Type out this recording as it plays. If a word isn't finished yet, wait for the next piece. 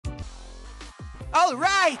All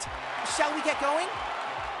right! Shall we get going?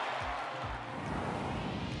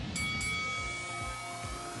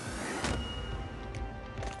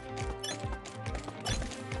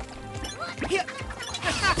 Here!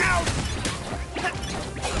 Ouch!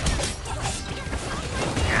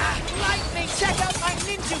 Lightning! Check out my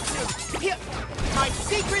ninjutsu! Here! My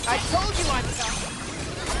secret! I told you I'm tough!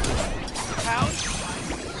 Ouch!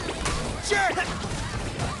 Sure!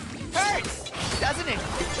 Hurts! Doesn't it?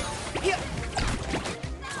 Here!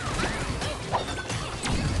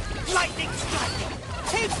 Lightning strike!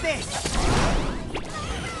 Take this!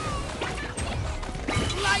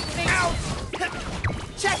 Lightning! Ouch!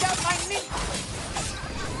 Check out my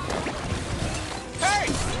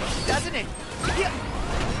hurts! Doesn't it? Here!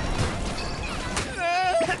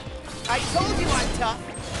 I told you I'm tough!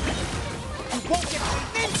 You won't get me!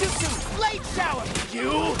 Ninjutsu! Blade shower!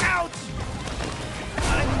 You! Ouch!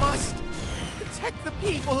 I must protect the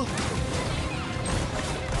people!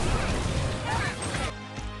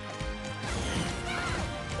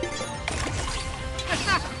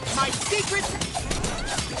 My secret!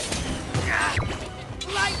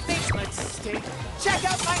 Lightning! Let's stay. Check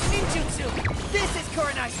out my ninjutsu! This is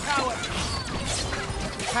Kurenai's power!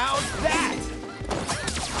 How's that?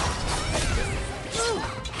 Ooh.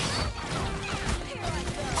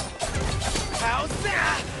 How's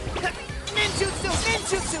that? Ninjutsu!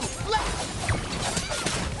 Ninjutsu!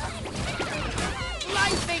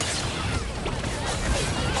 Lightning!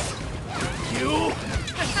 You!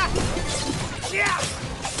 Yeah!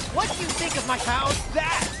 What do you think of my how's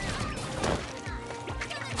that?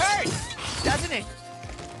 Hurts! Doesn't it?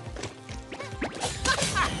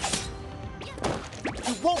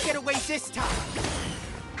 You won't get away this time!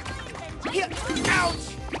 Here!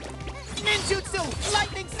 Ouch! Ninjutsu!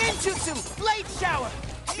 Lightning ninjutsu! Blade shower!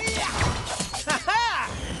 Ha-ha!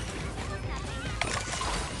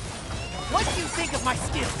 What do you think of my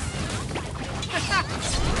skills?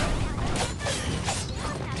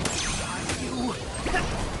 You!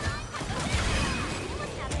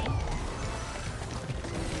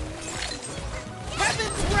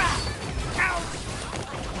 Heaven's wrath! Ouch!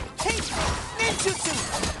 Take this! Ninjutsu!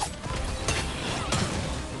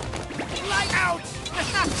 Light out!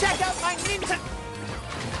 Check out my ninja!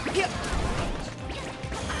 Here!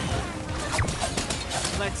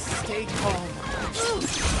 Let's stay calm. Ooh,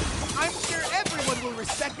 I'm sure everyone will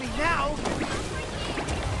respect me now.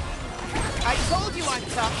 I told you I'm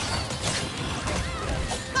tough.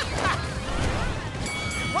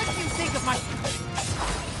 What do you think of my...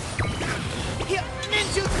 Here,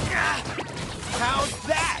 ninjutsu! How's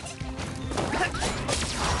that?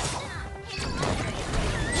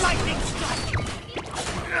 Lightning strike!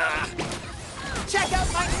 Check out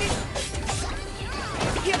my ninja!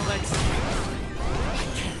 Here, let's... I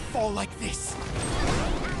can't fall like this.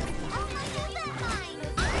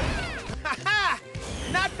 Ha-ha!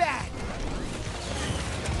 Not bad!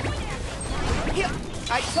 Here,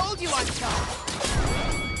 I told you I'm tough.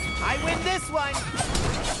 I win this one!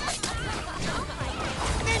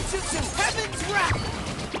 Ninjutsu! Heaven's wrath!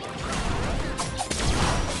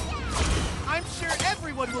 I'm sure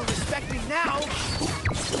everyone will respect me now!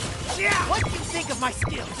 Yeah! What do you think of my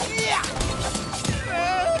skills? Yeah!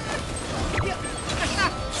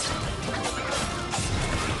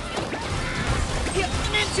 Here,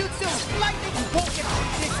 ninjutsu! Lightning! You won't get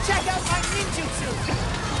this! Check out my ninjutsu!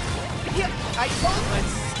 Here, I told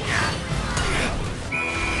you!